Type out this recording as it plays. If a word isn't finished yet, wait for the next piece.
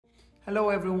Hello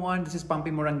everyone, this is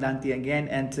Pampi Morandante again,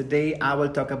 and today I will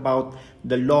talk about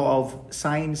the law of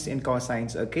sines and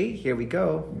cosines. Okay, here we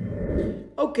go.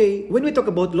 Okay, when we talk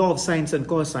about law of sines and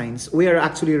cosines, we are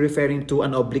actually referring to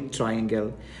an oblique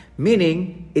triangle,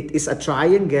 meaning it is a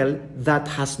triangle that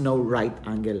has no right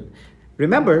angle.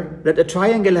 Remember that a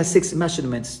triangle has 6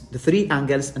 measurements, the 3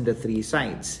 angles and the 3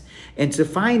 sides. And to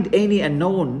find any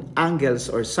unknown angles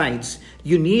or sides,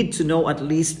 you need to know at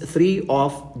least 3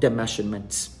 of the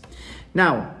measurements.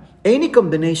 Now, any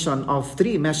combination of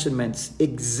 3 measurements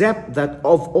except that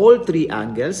of all 3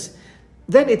 angles,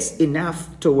 then it's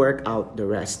enough to work out the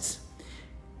rest.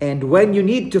 And when you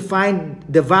need to find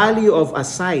the value of a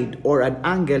side or an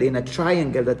angle in a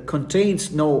triangle that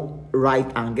contains no right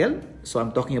angle, so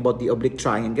I'm talking about the oblique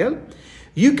triangle,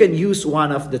 you can use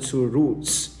one of the 2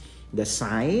 rules, the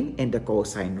sine and the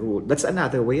cosine rule. That's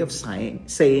another way of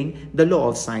saying the law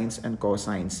of sines and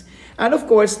cosines. And of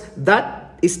course, that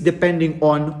is depending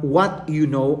on what you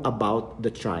know about the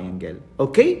triangle.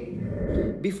 Okay?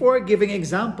 Before giving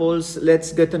examples,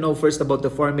 let's get to know first about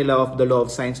the formula of the law of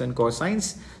sines and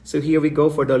cosines. So here we go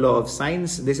for the law of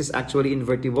sines. This is actually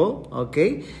invertible,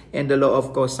 okay? And the law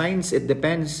of cosines, it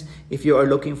depends. If you are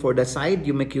looking for the side,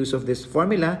 you make use of this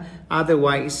formula.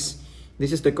 Otherwise,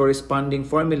 this is the corresponding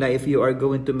formula if you are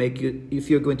going to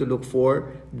look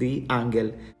for the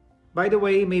angle. By the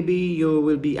way, maybe you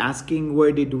will be asking,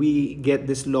 where did we get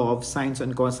this law of sines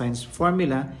and cosines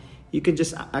formula? You can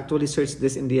just actually search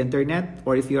this in the internet,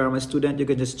 or if you are a student, you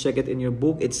can just check it in your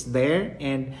book. It's there,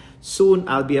 and soon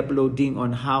I'll be uploading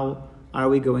on how are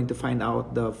we going to find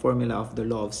out the formula of the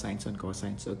law of sines and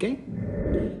cosines, okay?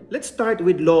 Let's start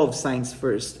with law of sines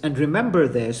first. And remember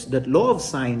this, that law of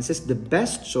sines is the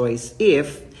best choice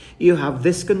if you have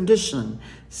this condition,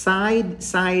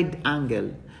 side-side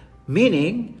angle,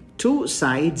 meaning 2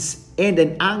 sides and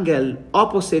an angle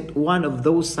opposite one of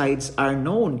those sides are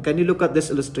known. Can you look at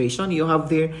this illustration? You have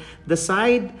there the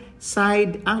side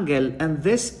angle, and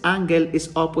this angle is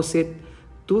opposite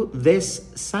to this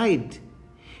side.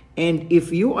 And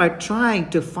if you are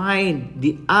trying to find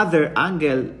the other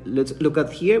angle, let's look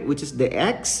at here, which is the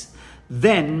x,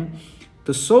 then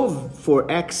to solve for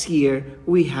x here,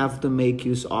 we have to make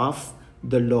use of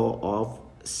the law of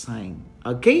sine.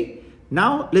 Okay?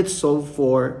 Now, let's solve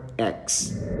for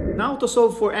x. Now, to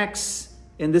solve for x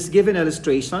in this given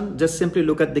illustration, just simply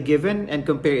look at the given and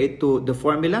compare it to the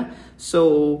formula.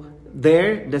 So,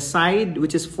 there, the side,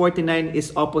 which is 49,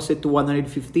 is opposite to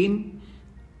 115,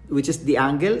 which is the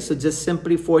angle. So, just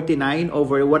simply 49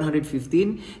 over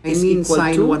 115 is equal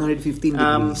to 115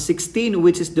 degrees. 16,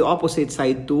 which is the opposite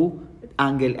side to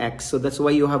angle x. So, that's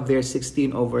why you have there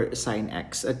 16 over sine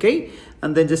x. Okay?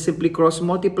 And then just simply cross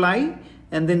multiply.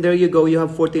 And then there you go, you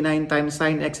have 49 times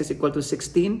sine x is equal to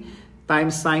 16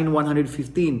 times sine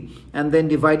 115. And then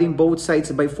dividing both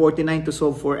sides by 49 to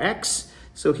solve for x.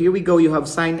 So here we go, you have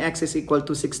sine x is equal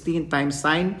to 16 times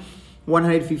sine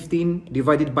 115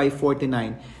 divided by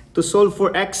 49. To solve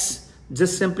for x,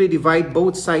 just simply divide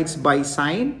both sides by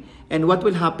sine. And what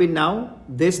will happen now?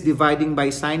 This dividing by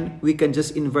sine, we can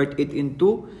just invert it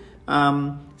into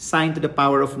sine to the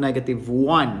power of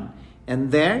 -1.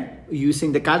 And there,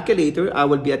 using the calculator, I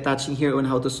will be attaching here on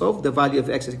how to solve. The value of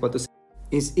x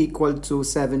is equal to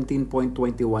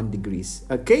 17.21 degrees.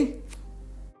 Okay?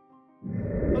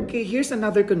 Okay, here's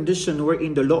another condition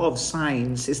wherein the law of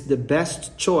sines is the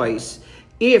best choice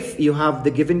if you have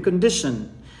the given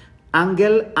condition.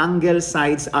 Angle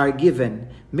sides are given,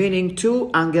 meaning 2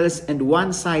 angles and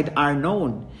 1 side are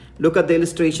known. Look at the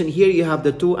illustration here. You have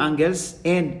the 2 angles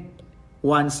and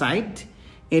 1 side.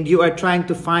 And you are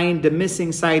trying to find the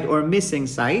missing side or missing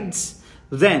sides,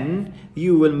 then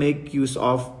you will make use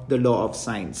of the law of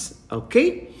sines.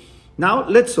 Okay? Now,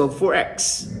 let's solve for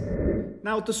x.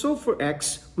 Now, to solve for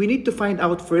x, we need to find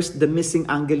out first the missing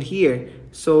angle here.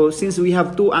 So, since we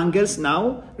have 2 angles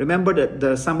now, remember that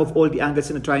the sum of all the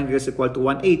angles in a triangle is equal to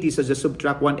 180. So, just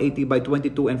subtract 180 by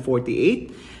 22 and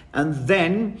 48. And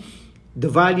then, the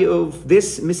value of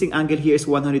this missing angle here is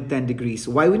 110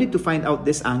 degrees. Why we need to find out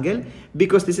this angle?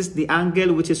 Because this is the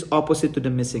angle which is opposite to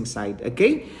the missing side.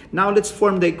 Okay? Now, let's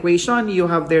form the equation. You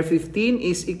have there 15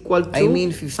 is equal to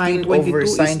sine 22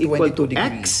 is equal to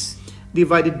x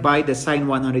divided by the sine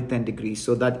 110 degrees.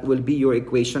 So, that will be your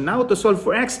equation. Now, to solve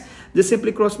for x, just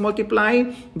simply cross multiply,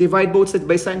 divide both sides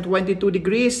by sine 22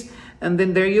 degrees, and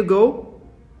then there you go.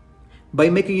 By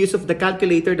making use of the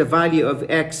calculator, the value of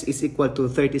x is equal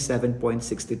to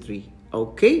 37.63.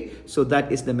 Okay? So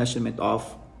that is the measurement of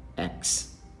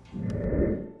x.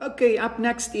 Okay, up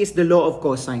next is the law of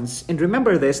cosines. And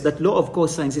remember this, that law of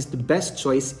cosines is the best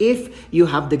choice if you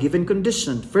have the given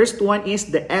condition. First one is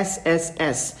the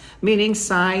SSS, meaning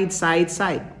side, side,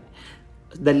 side.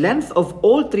 The length of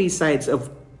all three sides of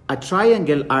a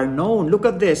triangle are known. Look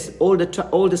at this, all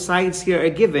the sides here are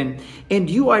given,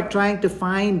 and you are trying to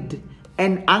find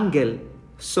an angle.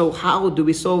 So how do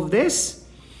we solve this?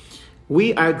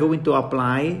 We are going to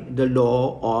apply the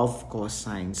law of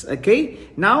cosines. Okay,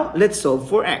 now let's solve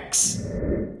for x.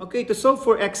 Okay, to solve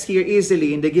for x here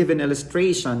easily in the given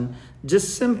illustration,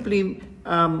 just simply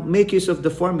make use of the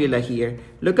formula here.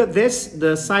 Look at this,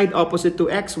 the side opposite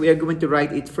to x, we are going to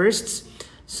write it first.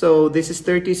 So this is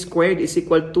 30 squared is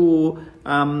equal to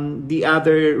the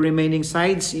other remaining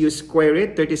sides. You square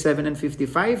it, 37 and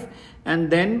 55,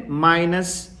 and then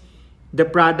minus the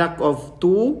product of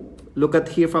 2. Look at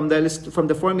here from the list, from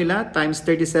the formula, times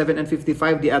 37 and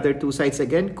 55, the other two sides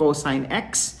again, cosine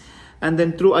x. And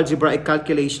then through algebraic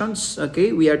calculations,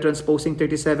 okay, we are transposing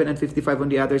 37 and 55 on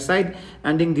the other side,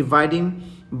 and then dividing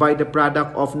by the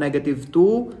product of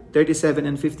 -2, 37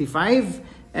 and 55,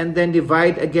 and then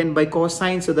divide again by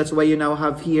cosine. So that's why you now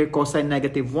have here cosine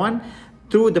 -1.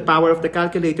 Through the power of the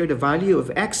calculator, the value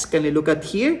of x, can you look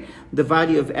at here? The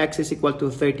value of x is equal to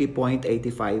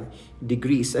 30.85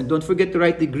 degrees. And don't forget to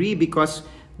write degree because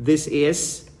this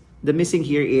is, the missing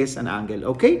here is an angle,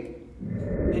 okay?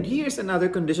 And here's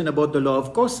another condition about the law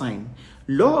of cosine.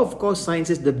 Law of cosines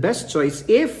is the best choice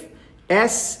if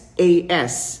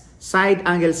SAS, side,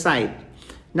 angle, side.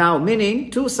 Now,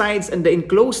 meaning two sides and the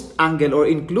enclosed angle or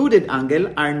included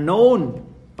angle are known.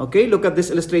 Okay, look at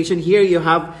this illustration here. You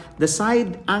have the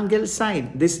side, angle,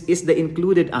 side. This is the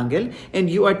included angle. And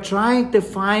you are trying to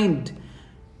find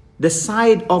the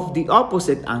side of the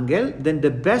opposite angle. Then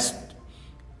the best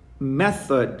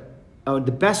method or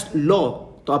the best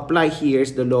law to apply here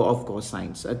is the law of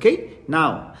cosines. Okay,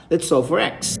 now let's solve for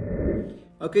x.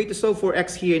 Okay, to solve for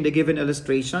x here in the given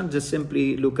illustration, just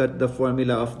simply look at the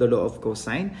formula of the law of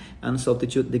cosine and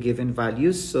substitute the given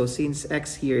values. So since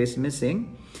x here is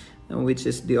missing, which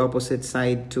is the opposite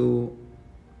side to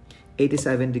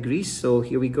 87 degrees. So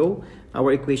here we go.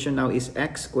 Our equation now is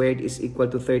x squared is equal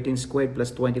to 13 squared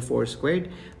plus 24 squared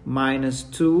minus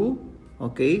 2,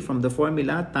 okay, from the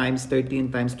formula, times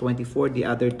 13 times 24, the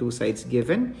other two sides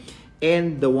given,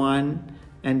 and the one,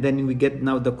 and then we get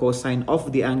now the cosine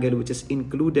of the angle, which is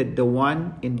included the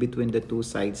one in between the two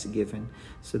sides given.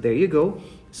 So there you go.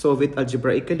 Solve it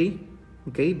algebraically.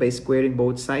 Okay, by squaring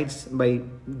both sides, by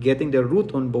getting the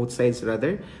root on both sides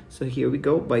rather. So here we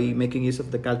go, by making use of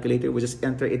the calculator, we just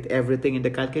enter it everything in the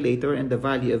calculator, and the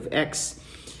value of x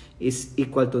is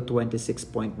equal to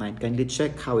 26.9. Kindly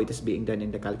check how it is being done in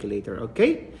the calculator,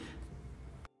 okay?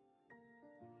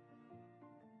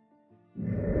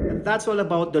 And that's all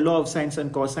about the law of sines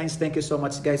and cosines. Thank you so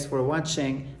much guys for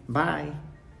watching. Bye!